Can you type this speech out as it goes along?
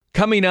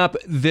Coming up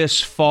this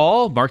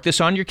fall, mark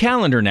this on your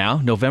calendar now,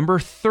 November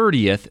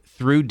 30th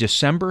through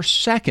December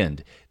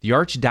 2nd, the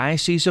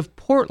Archdiocese of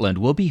Portland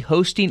will be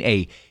hosting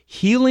a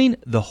Healing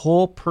the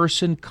Whole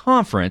Person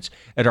Conference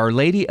at Our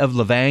Lady of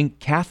Lavang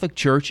Catholic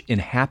Church in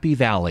Happy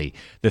Valley.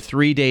 The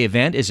 3-day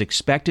event is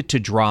expected to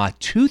draw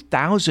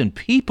 2,000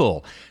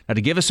 people. Now,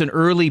 to give us an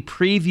early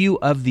preview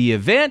of the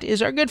event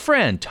is our good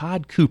friend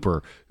Todd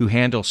Cooper, who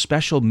handles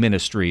special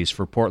ministries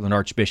for Portland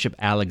Archbishop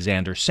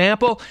Alexander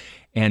Sample.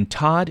 And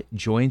Todd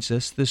joins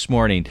us this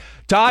morning.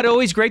 Todd,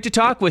 always great to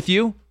talk with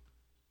you.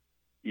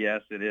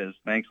 Yes, it is.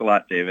 Thanks a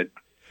lot, David.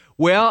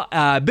 Well,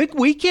 big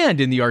weekend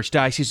in the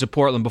Archdiocese of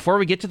Portland. Before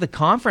we get to the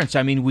conference,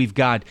 I mean, we've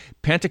got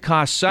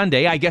Pentecost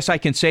Sunday. I guess I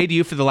can say to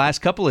you for the last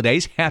couple of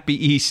days, Happy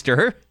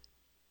Easter.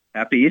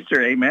 Happy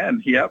Easter,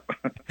 amen. Yep.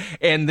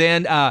 And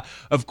then,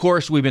 of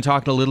course, we've been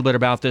talking a little bit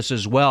about this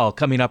as well.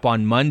 Coming up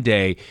on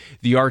Monday,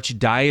 the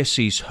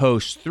Archdiocese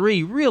hosts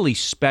 3 really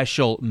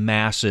special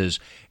masses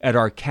at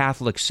our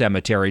Catholic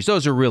cemeteries.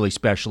 Those are really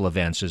special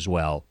events as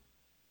well.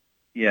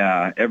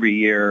 Yeah, every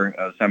year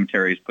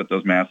cemeteries put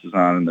those masses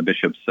on, and the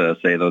bishops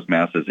say those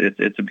masses.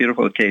 It's a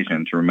beautiful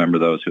occasion to remember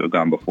those who have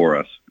gone before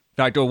us.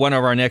 In fact, one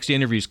of our next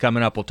interviews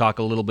coming up, we'll talk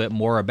a little bit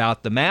more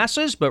about the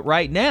masses, but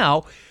right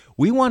now,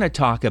 we want to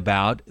talk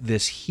about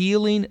this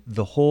Healing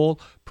the Whole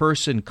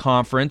Person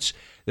Conference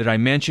that I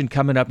mentioned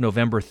coming up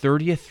November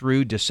 30th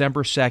through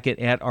December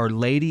 2nd at Our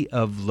Lady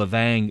of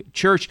Lavang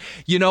Church.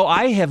 You know,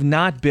 I have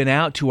not been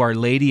out to Our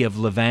Lady of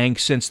Lavang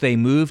since they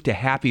moved to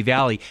Happy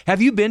Valley.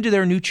 Have you been to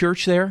their new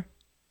church there?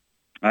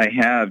 I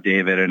have,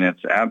 David, and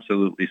it's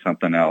absolutely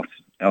something else.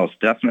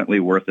 Definitely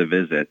worth a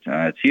visit.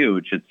 It's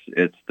huge.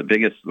 It's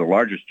the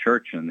largest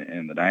church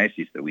in the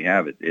diocese that we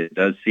have. It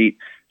does seat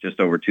just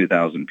over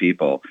 2,000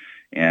 people.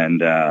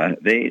 And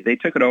they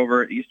took it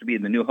over. It used to be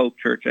the New Hope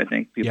Church, I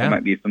think. People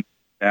might be familiar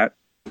with that.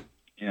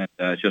 And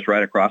it's just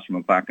right across from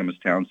the Clackamas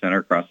Town Center,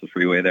 across the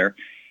freeway there.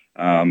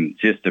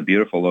 Just a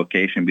beautiful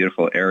location,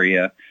 beautiful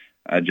area.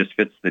 Just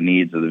fits the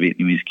needs of the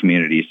Vietnamese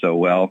community so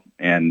well.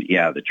 And,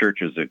 yeah, the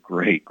church is a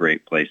great,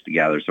 great place to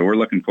gather. So we're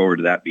looking forward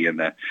to that being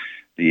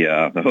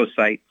the host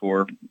site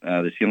for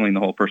this Healing the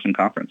Whole Person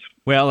Conference.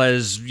 Well,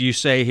 as you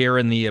say here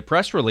in the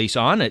press release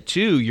on it,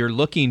 too, you're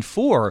looking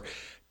for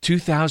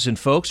 2,000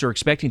 folks, or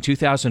expecting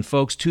 2,000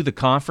 folks to the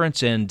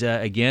conference, and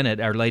again at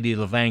Our Lady of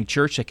Lavang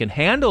Church that can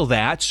handle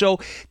that.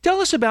 So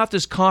tell us about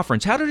this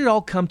conference. How did it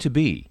all come to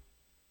be?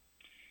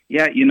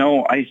 Yeah,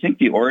 I think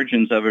the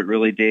origins of it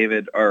really,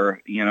 David,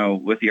 are,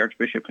 with the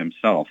Archbishop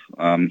himself.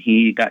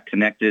 He got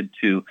connected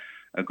to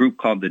a group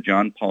called the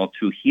John Paul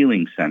II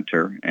Healing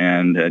Center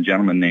and a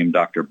gentleman named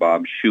Dr.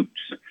 Bob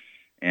Schuchts.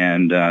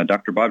 And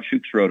Dr. Bob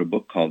Schuchts wrote a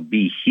book called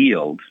Be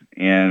Healed,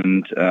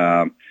 and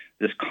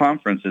this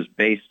conference is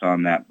based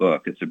on that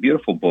book. It's a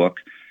beautiful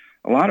book.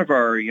 A lot of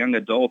our young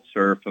adults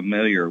are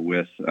familiar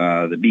with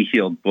the Be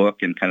Healed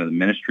book and kind of the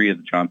ministry of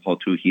the John Paul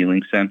II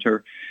Healing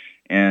Center.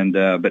 And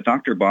but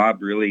Dr.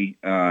 Bob really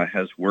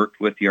has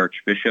worked with the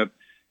Archbishop,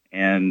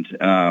 and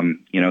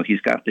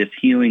he's got this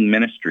healing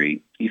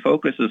ministry. He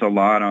focuses a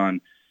lot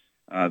on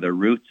the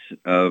roots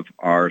of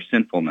our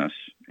sinfulness,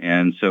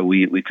 and so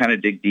we kind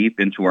of dig deep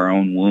into our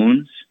own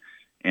wounds,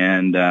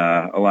 and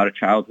a lot of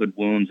childhood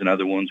wounds and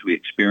other wounds we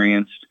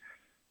experienced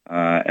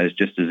as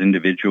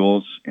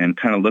individuals, and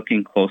kind of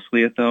looking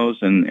closely at those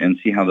and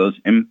see how those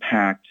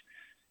impact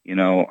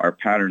our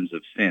patterns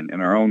of sin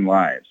in our own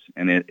lives.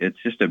 And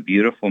it's just a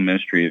beautiful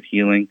ministry of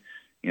healing.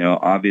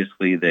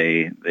 Obviously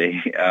they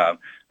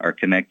are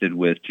connected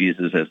with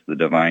Jesus as the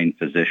divine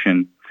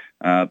physician.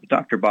 But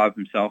Dr. Bob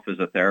himself is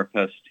a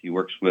therapist. He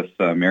works with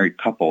married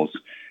couples.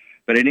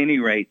 But at any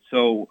rate,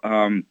 so,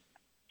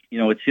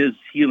 it's his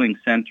healing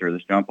center,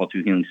 this John Paul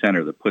II Healing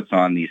Center, that puts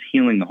on these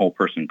Healing the Whole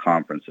Person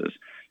conferences.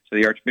 So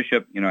the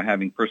Archbishop,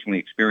 having personally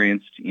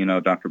experienced,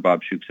 Dr.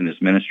 Bob Schuchts in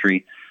his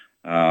ministry,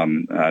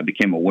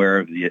 became aware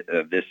of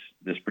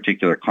this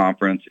particular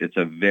conference. It's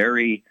a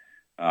very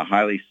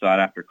highly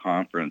sought-after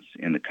conference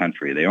in the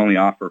country. They only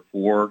offer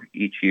 4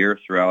 each year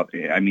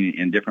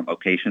in different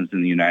locations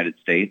in the United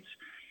States.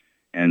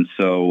 And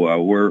so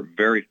we're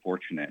very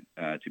fortunate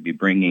to be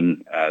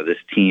bringing this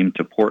team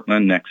to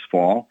Portland next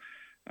fall,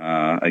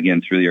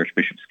 again, through the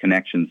Archbishop's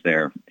connections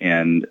there.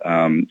 And,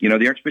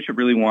 the Archbishop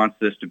really wants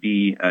this to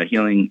be a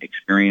healing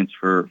experience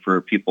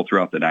for people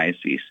throughout the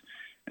diocese.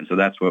 And so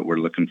that's what we're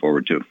looking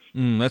forward to.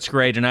 That's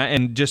great.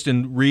 And just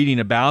in reading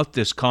about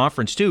this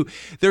conference, too,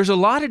 there's a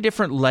lot of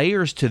different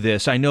layers to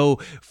this. I know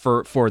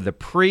for the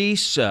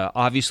priests,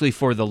 obviously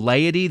for the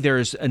laity,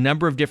 there's a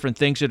number of different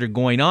things that are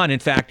going on. In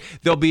fact,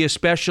 there'll be a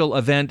special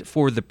event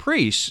for the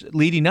priests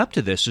leading up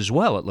to this as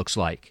well, it looks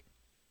like.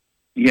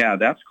 Yeah,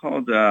 that's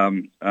called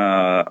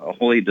a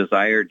Holy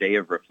Desire Day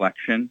of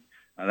Reflection.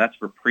 That's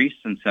for priests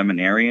and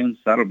seminarians.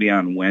 That'll be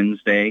on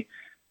Wednesday,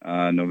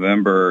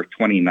 November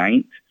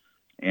 29th.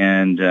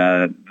 And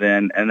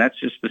that's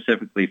just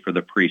specifically for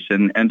the priests.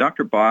 And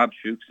Dr. Bob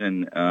Schuchts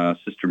and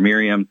Sister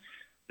Miriam,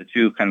 the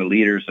two kind of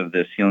leaders of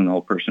this Healing the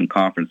Whole Person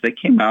conference, they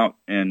came out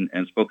and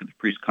spoke at the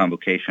priest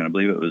convocation. I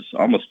believe it was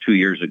almost 2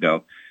 years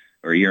ago.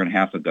 or a year and a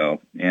half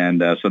ago.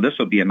 And so this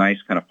will be a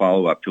nice kind of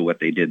follow-up to what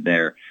they did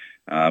there.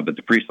 But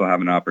the priests will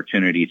have an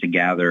opportunity to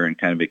gather and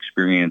kind of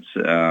experience,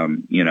 a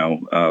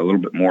little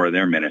bit more of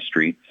their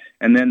ministry.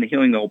 And then the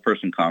Healing the Whole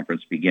Person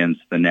Conference begins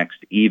the next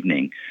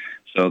evening.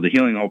 So the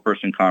Healing the Whole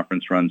Person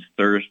Conference runs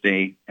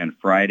Thursday and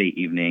Friday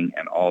evening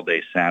and all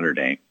day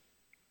Saturday.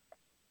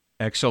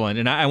 Excellent.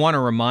 And I want to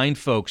remind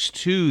folks,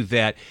 too,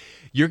 that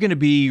you're going to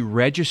be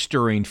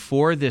registering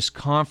for this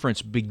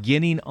conference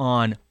beginning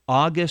on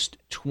August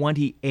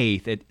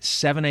 28th at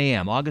 7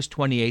 a.m. August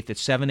 28th at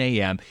 7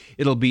 a.m.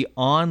 It'll be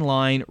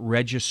online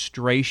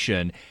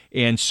registration.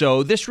 And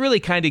so this really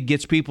kind of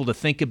gets people to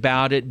think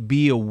about it,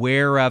 be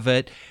aware of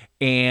it,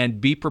 and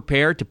be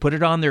prepared to put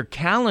it on their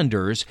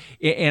calendars.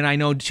 And I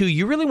know, too,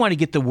 you really want to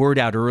get the word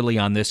out early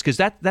on this because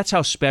that's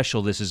how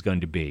special this is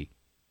going to be.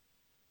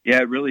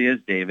 Yeah, it really is,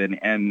 David.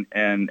 And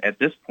at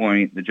this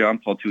point, the John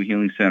Paul II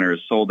Healing Center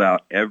has sold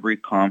out every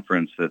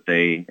conference that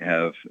they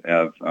have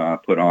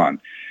put on.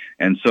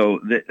 And so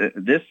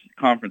this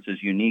conference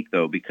is unique,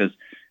 though, because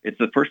it's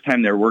the first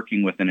time they're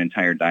working with an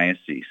entire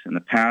diocese. In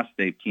the past,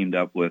 they've teamed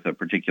up with a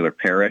particular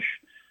parish.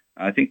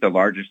 I think the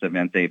largest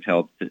event they've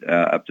held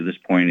up to this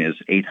point is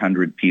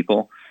 800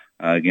 people.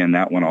 Again,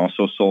 that one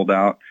also sold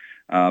out.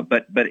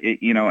 But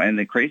and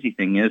the crazy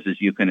thing is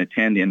you can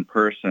attend in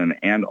person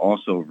and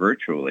also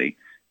virtually.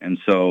 And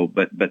so,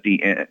 but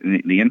the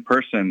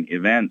in-person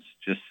events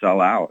just sell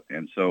out.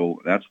 And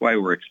so that's why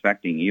we're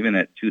expecting, even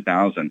at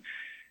 2,000,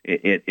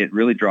 it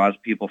really draws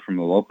people from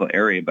the local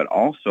area, but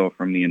also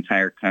from the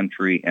entire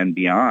country and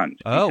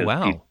beyond. Oh,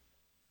 wow. People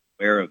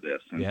are aware of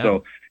this. And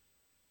so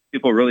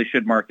people really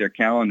should mark their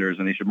calendars,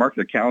 and they should mark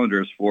their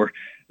calendars for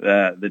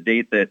the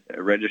date that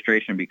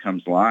registration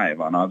becomes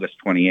live on August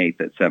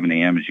 28th at 7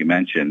 a.m., as you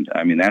mentioned.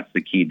 I mean, that's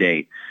the key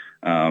date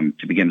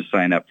to begin to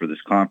sign up for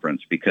this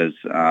conference because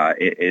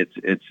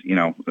it's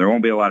there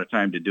won't be a lot of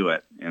time to do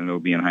it, and it'll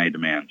be in high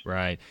demand.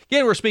 Right.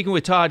 Again, we're speaking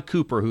with Todd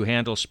Cooper, who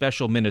handles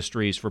special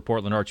ministries for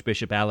Portland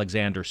Archbishop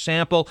Alexander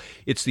Sample.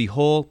 It's the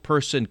Whole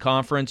Person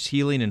Conference,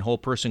 Healing and Whole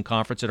Person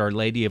Conference at Our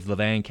Lady of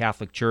Lavang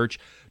Catholic Church,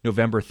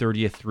 November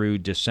 30th through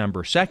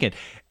December 2nd.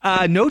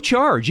 No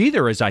charge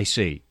either, as I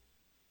see.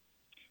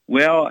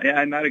 Well,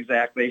 yeah, not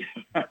exactly.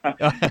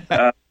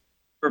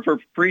 For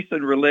priests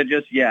and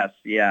religious, yes,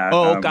 yeah.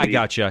 Oh, I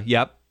gotcha.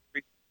 Yep.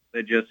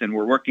 Religious, and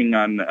we're working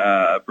on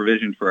a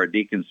provision for our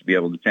deacons to be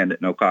able to attend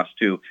at no cost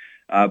too.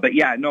 But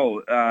yeah,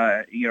 no,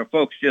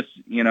 folks,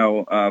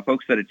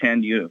 folks that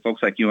attend,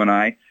 folks like you and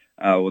I,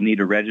 will need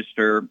to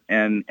register,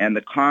 and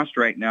the cost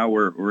right now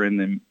we're in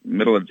the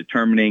middle of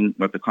determining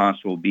what the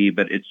cost will be,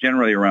 but it's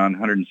generally around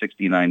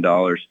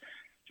 $169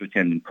 to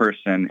attend in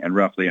person and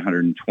roughly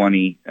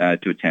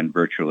 $120 to attend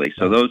virtually.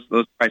 So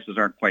those prices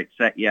aren't quite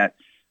set yet.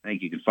 I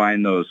think you can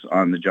find those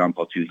on the John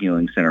Paul II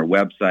Healing Center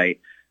website,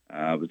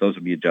 but those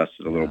will be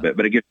adjusted a little bit.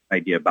 But it gives you an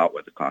idea about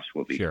what the cost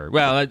will be. Sure.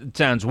 Well, it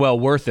sounds well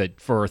worth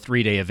it for a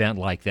 3-day event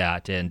like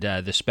that, and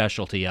the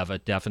specialty of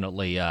it,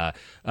 definitely a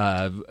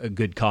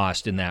good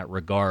cost in that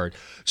regard.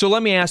 So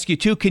let me ask you,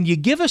 too, can you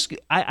give us,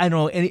 I don't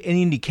know,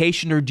 any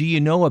indication, or do you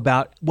know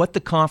about what the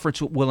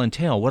conference will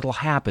entail, what will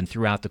happen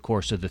throughout the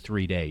course of the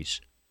 3 days?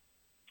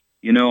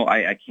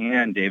 I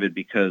can, David,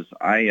 because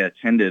I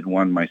attended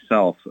one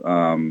myself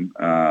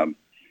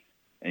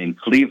in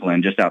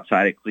Cleveland, just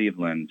outside of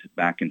Cleveland,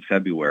 back in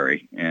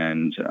February,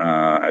 and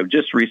I've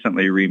just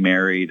recently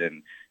remarried,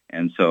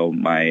 and so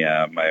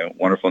my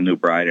wonderful new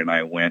bride and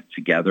I went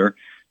together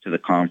to the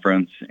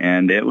conference,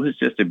 and it was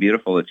just a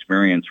beautiful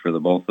experience for the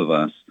both of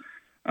us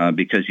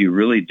because you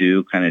really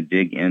do kind of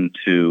dig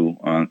into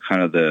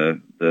kind of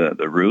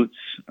the roots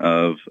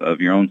of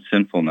your own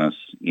sinfulness,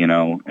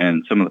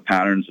 and some of the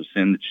patterns of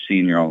sin that you see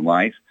in your own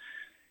life.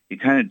 You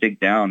kind of dig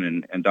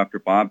down, and Dr.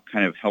 Bob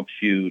kind of helps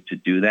you to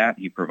do that.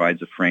 He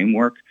provides a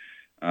framework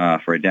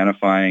for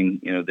identifying,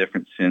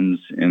 different sins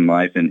in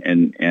life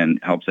and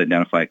helps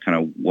identify kind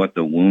of what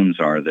the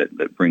wounds are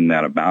that bring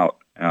that about.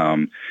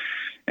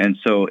 And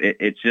so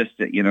it's just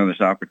that,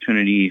 there's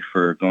opportunity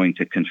for going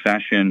to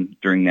confession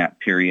during that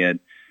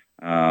period.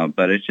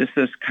 But it's just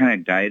this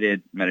kind of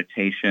guided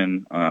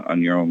meditation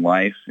on your own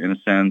life, in a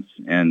sense,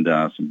 and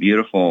some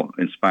beautiful,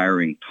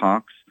 inspiring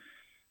talks.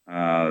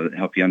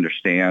 Help you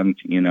understand,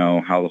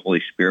 how the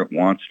Holy Spirit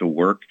wants to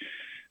work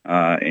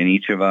in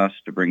each of us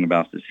to bring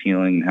about this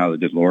healing, and how the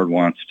good Lord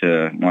wants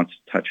to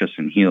touch us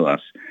and heal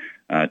us,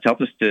 to help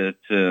us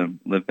to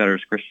live better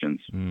as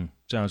Christians.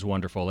 Sounds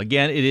wonderful.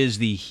 Again, it is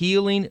the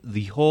Healing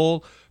the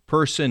Whole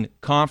Person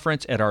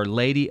Conference at Our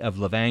Lady of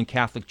Lavang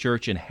Catholic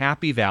Church in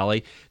Happy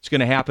Valley. It's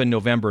going to happen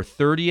November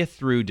 30th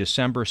through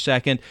December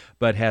 2nd,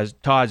 but as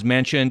Todd's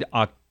mentioned,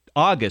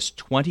 August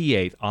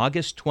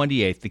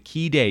 28th, the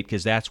key date,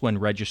 because that's when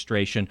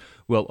registration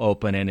will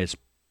open, and it's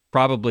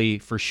probably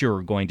for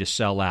sure going to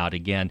sell out.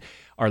 Again,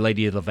 Our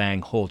Lady of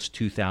Lavang holds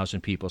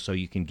 2,000 people, so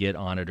you can get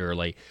on it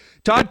early.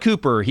 Todd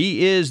Cooper,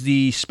 he is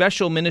the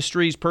special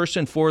ministries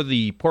person for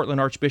the Portland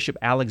Archbishop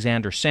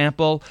Alexander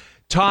Sample.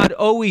 Todd,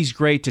 always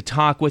great to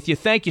talk with you.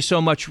 Thank you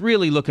so much.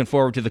 Really looking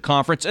forward to the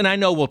conference, and I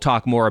know we'll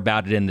talk more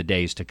about it in the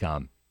days to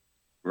come.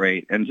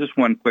 Great. And just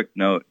one quick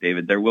note,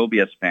 David, there will be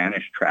a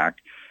Spanish track,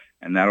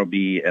 and that'll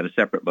be at a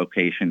separate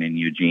location in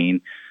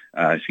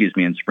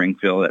in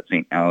Springfield at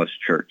St. Alice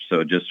Church.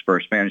 So just for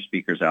Spanish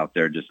speakers out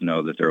there, just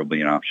know that there will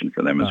be an option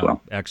for them as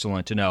well.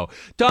 Excellent to know.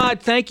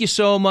 Todd, thank you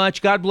so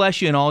much. God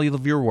bless you and all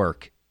of your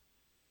work.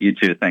 You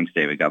too. Thanks,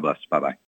 David. God bless. Bye-bye.